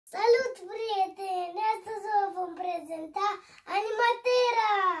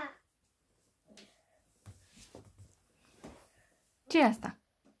Ce e asta?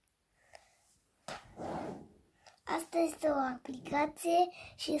 Asta este o aplicație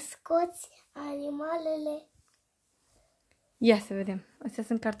și scoți animalele. Ia să vedem. Astea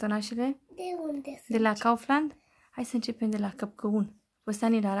sunt cartonașele De unde sunt? de la Kaufland. Hai să începem de la căpcăun. Ăsta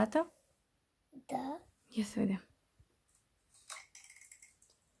ni-l arată? Da. Ia să vedem.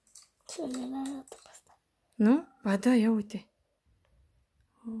 Ce ne arată pe asta? Nu? Ba da, ia uite.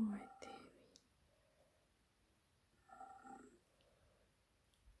 Uite.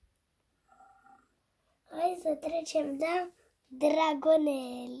 Hai să trecem la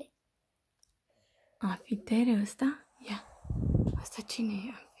dragonel. Amfitere ăsta? Ia. Asta cine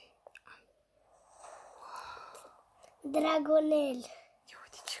e? Dragonel. Ia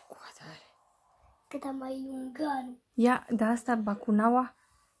uite ce coadă are. Cât am mai lungan. Ia, da asta bacunaua?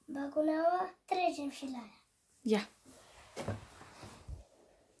 Bacunaua, trecem și la ea. Ia.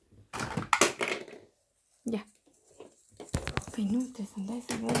 Ia. Păi nu, trebuie să-mi dai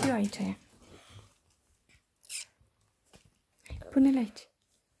să văd eu aici aia. Pune-l aici.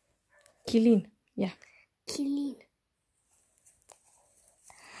 Chilin. Ia. Chilin.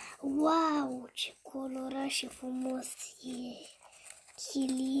 Wow, ce colorat și frumos e.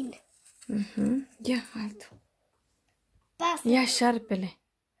 Chilin. Ia altul. Pasă. Ia șarpele.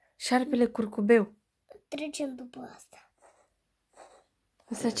 Șarpele curcubeu. Trecem după asta.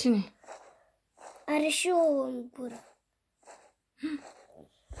 Ăsta cine? Are și ouă în gură.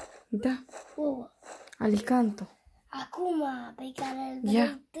 Da. Ouă. Alicanto. Acum, pe care îl Ia.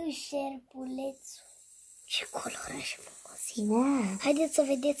 vrei tu, șerpulețul. Ce colorat și frumos e. Wow. Haideți să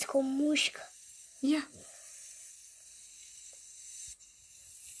vedeți cum mușcă. Ia.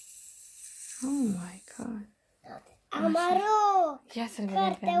 Oh my god. Amaro! Ia să-l vedem pe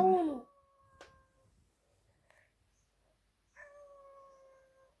Cartea Amaro.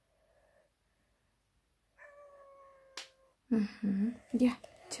 1. Ia.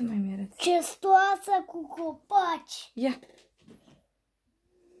 Ce mai mi-arăți? Cestoasă cu copaci. Ia.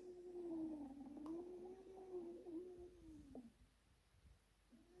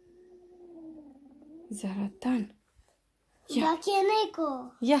 Zaratan. Ia.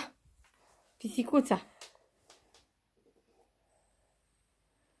 Bacheneco. Ia. Pisicuța.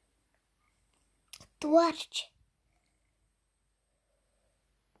 Toarce.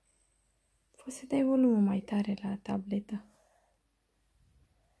 Poți să dai volumul mai tare la tabletă.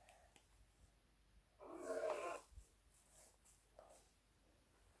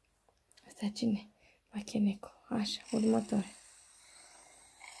 Asta cine? Bacheneco. Așa, următor.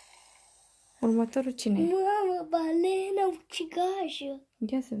 Următorul cine e? Mamă, balena ucigașă.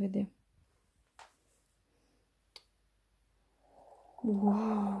 Ia să vedem.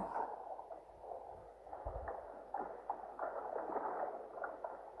 Wow!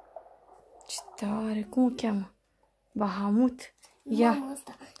 Ce tare! Cum o cheamă? Bahamut? Ia! Mamă,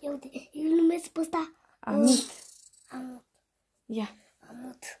 ăsta. Ia uite, eu îl numesc pe ăsta. Amit! Amut. Ia!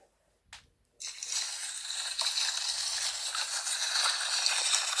 Amut.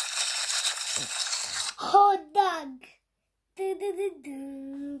 Hodag.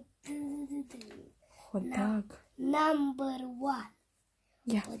 Hodag! Number 1.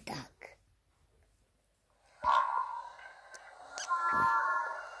 Ia! Hodag.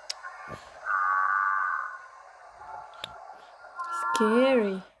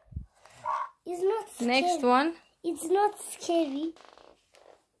 Scary! It's not scary. Next one. It's not scary.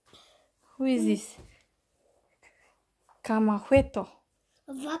 Who is this? Camahueto.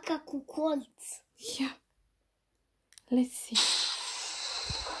 Vaca cu colț. Ia! Let's see.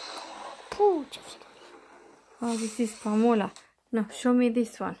 Puh, ce frică. Oh, this is Pamela. No, show me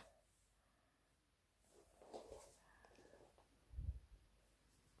this one.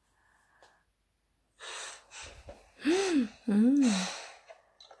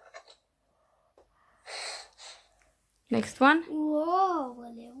 Next one. Wow,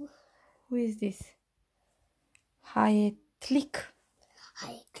 aleu. Who is this? Haetlic.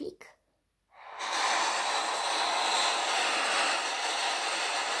 Hai, click.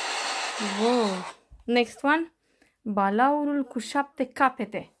 Wow. Next one. Balaurul cu 7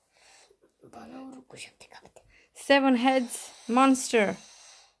 capete. Balaurul cu 7 capete. 7 heads monster.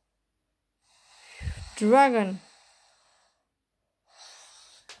 Dragon.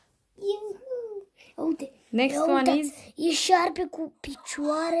 Uite. Next ia one uitați, e șarpe cu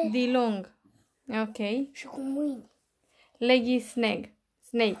picioare Dilong. Ok. și cu mâini. Leggy snake.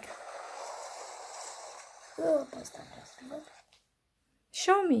 Snake. Eu pe asta vreau să văd.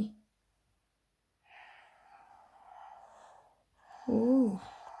 Show me.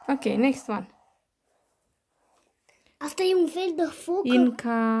 Ok, next one. Asta e un fel de focă.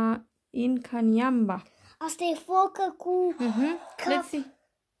 Incaniamba. Asta e focă cu cap. Let's see.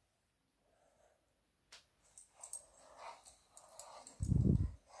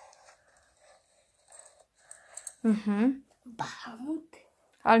 Bahamut.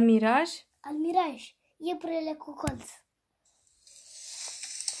 Almiraj. Almiraj. Iepurele cu colț.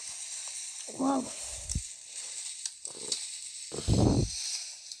 Wow.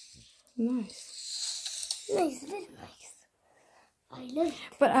 Nice. Nice, very nice. I love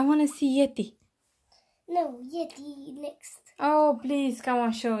it. But I want to see Yeti. No, Yeti next. Oh, please, come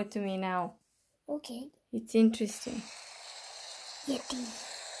on, show it to me now. Okay. It's interesting. Yeti.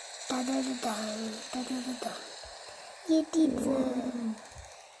 Da-da-da-da. Da-da-da-da. Yetiță.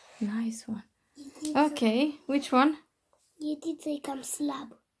 Nice one. Yetiță. Okay, which one? Yetiță e cam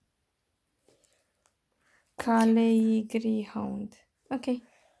slab. Calei Greyhound. Okay.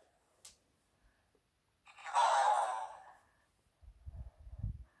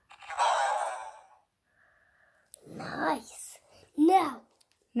 Nice.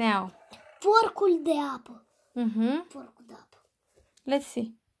 Now. Porcul de apă. Porcul de apă. Let's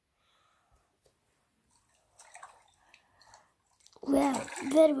see. Well,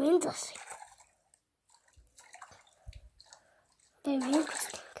 very interesting. Very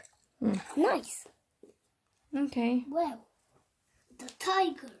interesting. Nice. Okay. Well, the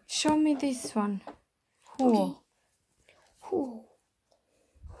tiger. Show me this one. Who? Okay. Who?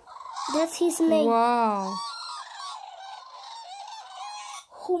 That's his name. Wow.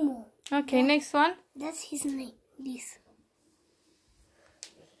 Humo. Okay, next one. That's his name. This.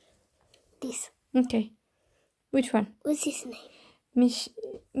 Okay. Which one? What's his name?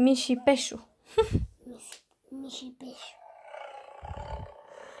 Mishipeshu. Mishipesh.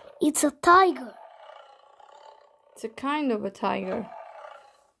 It's a tiger. It's a kind of a tiger.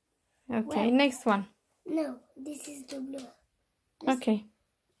 Okay, Well, next one. No, this is the blue. Okay.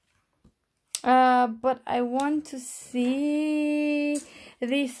 But I want to see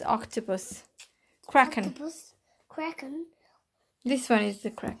this octopus. Kraken. Octopus. Kraken. This one is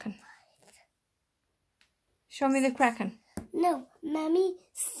the kraken. Show me the kraken. No, Mami,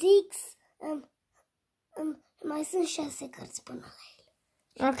 6. Mai sunt 6 cărți până la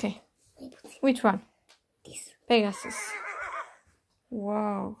el. Okay. Mai puțin. Which one? This. Pegasus.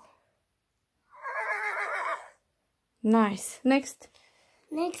 Wow. Nice. Next.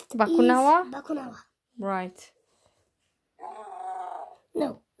 Bakunawa? Is Bakunawa. Right.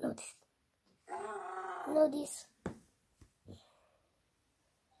 No, this. No, this.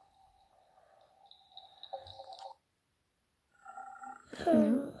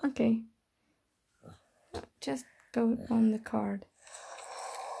 Okay. Just go on the card.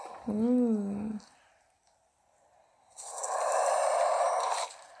 Ooh.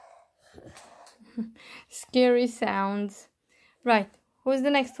 Scary sounds. Right. Who's the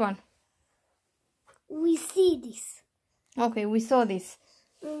next one? We see this. Okay, we saw this.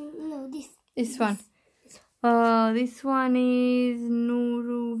 No, this. This one. This one is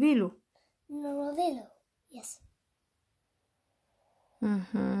Nuruvilu. Nuruvilu. Yes. Hum.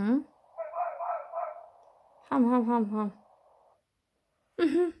 Hum.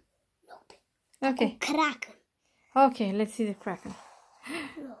 Nope. Okay. Kraken. Okay, let's see the kraken.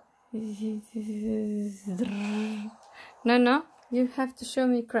 No. No. You have to show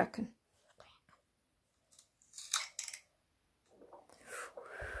me kraken.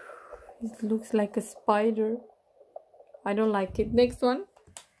 It looks like a spider. I don't like it. Next one.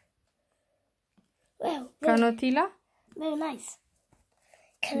 Well, Canotilla. very nice.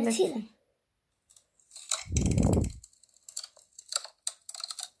 Let's Canotilla. see.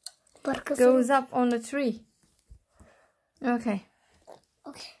 Goes up on the tree. Okay.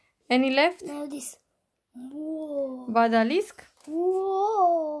 Okay. Any left? Now this. Whoa. Badalisk.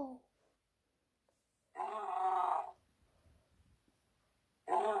 Whoa.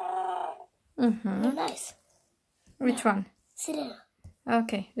 Very nice. Which one? Sirena.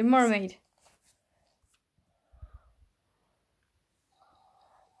 Okay, the mermaid.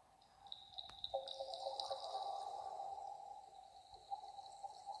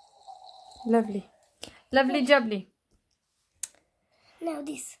 Lovely. Lovely jubbly. Now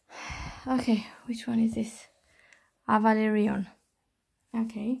this. Okay, which one is this? A Valerion.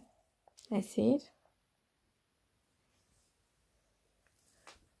 Okay, let's see it.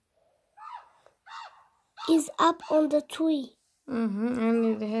 Is up on the tree. And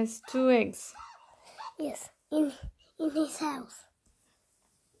it has 2 eggs. Yes, in his house.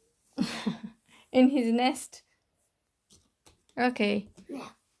 In his nest. Okay. Yeah.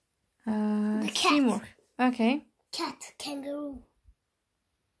 The cat. Seymour. Okay. Cat, kangaroo.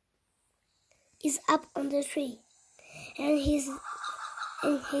 Is up on the tree. And he's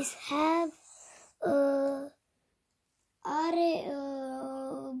have Are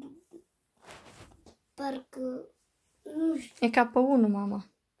parcă nu știu. E ca pe 1, mama.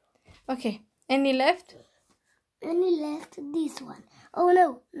 Ok. Any left? Any left? This one. Oh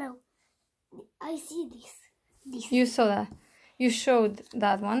no. I see this. You saw that. You showed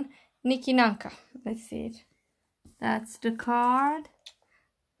that one. Niki Nanka. Let's see it. That's the card.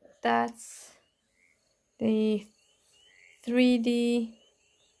 That's the 3D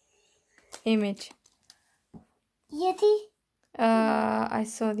image. Yeti? I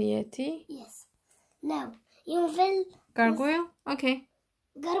saw the Yeti. Yes. Now, e un fel... Gargoyle? Ok.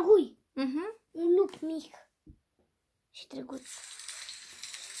 Gargui. Mm-hmm. Un lup mic. Și drăguț.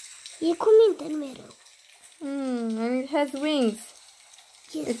 E cu minte, nu e rău. And it has wings.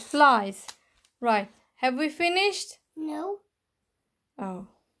 Yes. It flies. Right. Have we finished? No. Oh.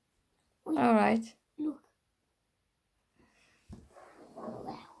 Wait. All right. Look.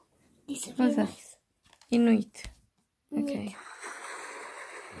 Wow. This is What's very that? nice. Inuit. Neat. Okay.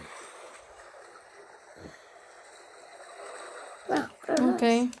 Wow. Very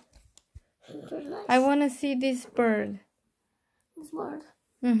Okay. Nice. Very nice. I want to see this bird. This bird.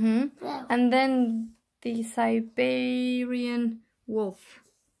 Mm-hmm. Wow. And then the Siberian wolf.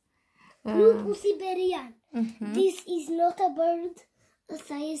 Lupul siberian. Mm-hmm. This is not a bird.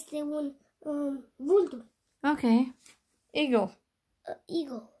 Ăsta este un vultur. Okay. Eagle.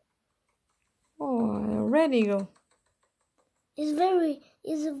 Eagle. Oh, a red eagle. It's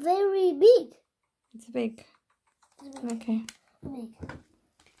very big. It's big. It's very Okay. big.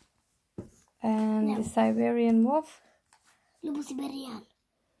 And No. the Siberian wolf. Lupul siberian.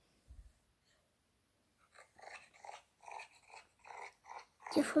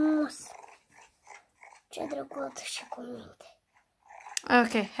 Ce frumos. Ce drăguț și cu minte.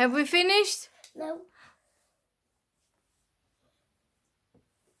 Okay. Have we finished? No.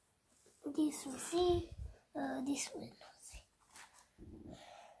 This we see. This we not see.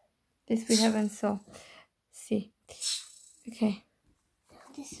 This we haven't saw. See. Okay.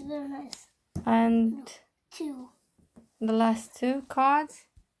 This is very nice. And Two. the last 2 cards.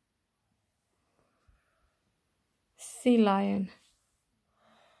 Sea lion.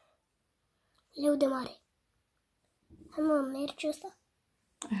 Leu de mare. Hai mă, merge ăsta?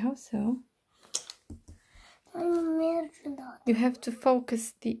 I hope so. Hai mă, merge odată. You have to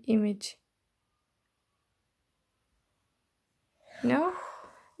focus the image. No?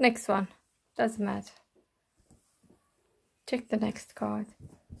 Next one. Doesn't matter. Check the next card.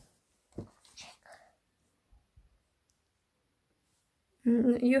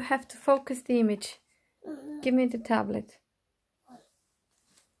 You have to focus the image. Give me the tablet.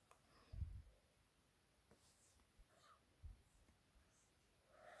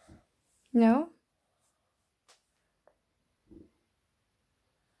 No?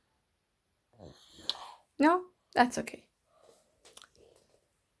 No? That's okay.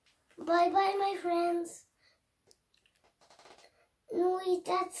 Bye bye, my friends. Nu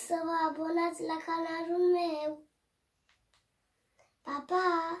uitați să vă abonați la canalul meu. Pa,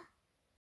 pa!